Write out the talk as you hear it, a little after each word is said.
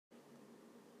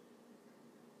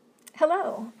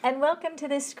Hello, and welcome to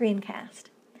this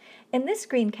screencast. In this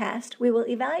screencast, we will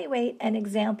evaluate an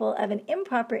example of an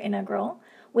improper integral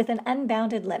with an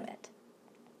unbounded limit.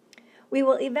 We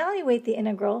will evaluate the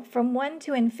integral from 1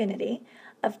 to infinity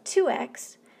of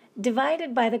 2x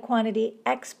divided by the quantity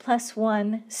x plus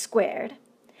 1 squared,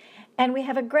 and we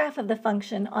have a graph of the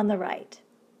function on the right.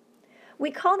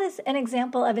 We call this an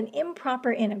example of an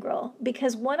improper integral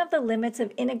because one of the limits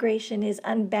of integration is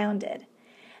unbounded.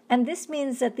 And this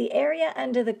means that the area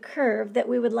under the curve that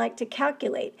we would like to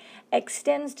calculate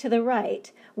extends to the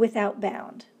right without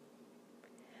bound.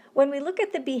 When we look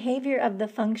at the behavior of the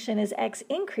function as x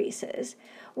increases,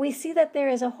 we see that there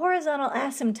is a horizontal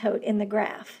asymptote in the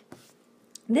graph.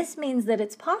 This means that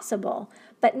it's possible,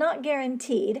 but not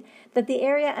guaranteed, that the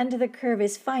area under the curve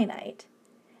is finite.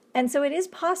 And so it is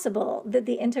possible that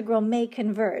the integral may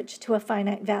converge to a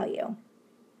finite value.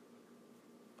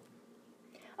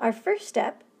 Our first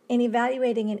step in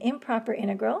evaluating an improper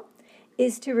integral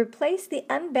is to replace the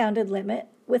unbounded limit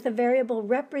with a variable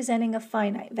representing a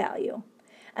finite value,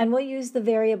 and we'll use the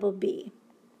variable b.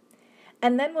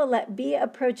 And then we'll let b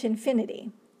approach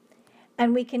infinity,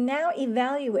 and we can now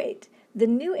evaluate the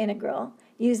new integral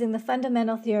using the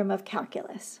fundamental theorem of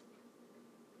calculus.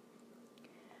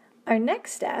 Our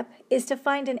next step is to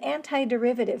find an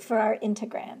antiderivative for our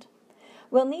integrand.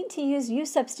 We'll need to use u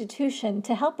substitution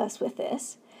to help us with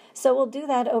this, so we'll do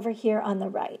that over here on the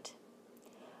right.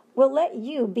 We'll let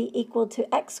u be equal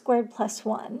to x squared plus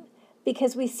 1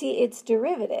 because we see its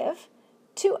derivative,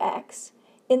 2x,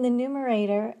 in the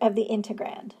numerator of the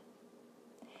integrand.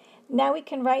 Now we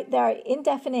can write our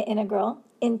indefinite integral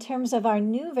in terms of our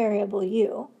new variable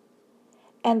u,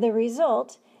 and the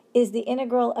result is the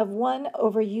integral of 1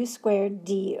 over u squared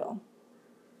du.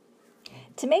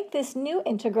 To make this new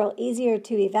integral easier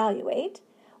to evaluate,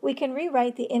 we can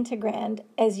rewrite the integrand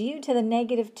as u to the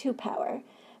negative 2 power,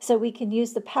 so we can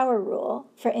use the power rule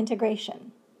for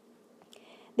integration.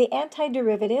 The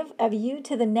antiderivative of u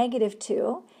to the negative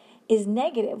 2 is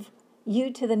negative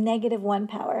u to the negative 1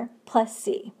 power plus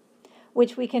c,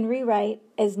 which we can rewrite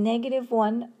as negative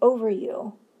 1 over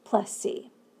u plus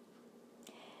c.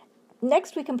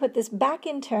 Next, we can put this back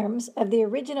in terms of the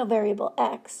original variable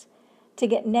x to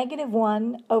get negative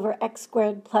 1 over x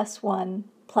squared plus 1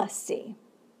 plus c.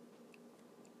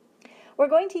 We're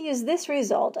going to use this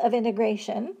result of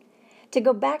integration to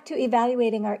go back to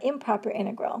evaluating our improper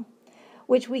integral,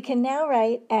 which we can now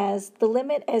write as the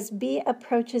limit as b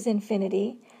approaches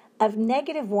infinity of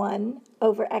negative 1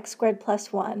 over x squared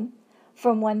plus 1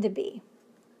 from 1 to b.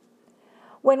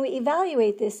 When we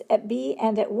evaluate this at b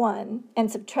and at 1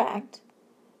 and subtract,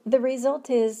 the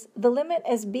result is the limit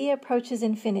as b approaches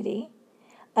infinity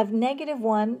of negative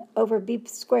 1 over b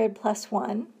squared plus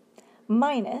 1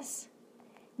 minus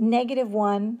negative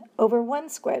 1 over 1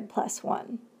 squared plus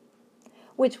 1,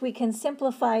 which we can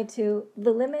simplify to the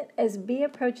limit as b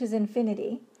approaches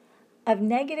infinity of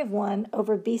negative 1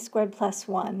 over b squared plus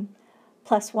 1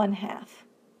 half.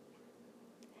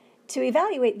 To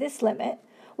evaluate this limit,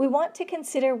 we want to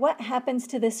consider what happens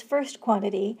to this first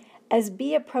quantity as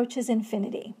b approaches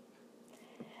infinity.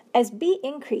 As b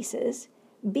increases,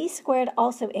 b squared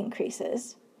also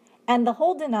increases, and the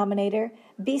whole denominator,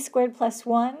 b squared plus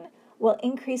 1, will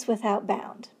increase without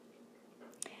bound.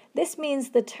 This means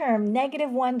the term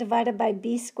negative 1 divided by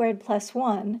b squared plus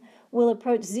 1 will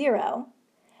approach 0,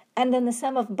 and then the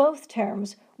sum of both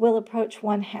terms will approach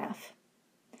 1 half.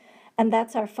 And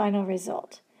that's our final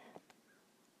result.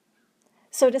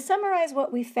 So to summarize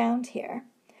what we found here,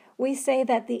 we say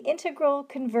that the integral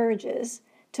converges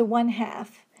to 1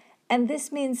 half, and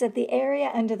this means that the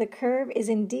area under the curve is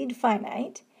indeed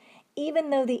finite, even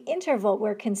though the interval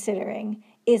we're considering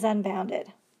is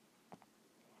unbounded.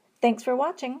 Thanks for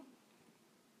watching.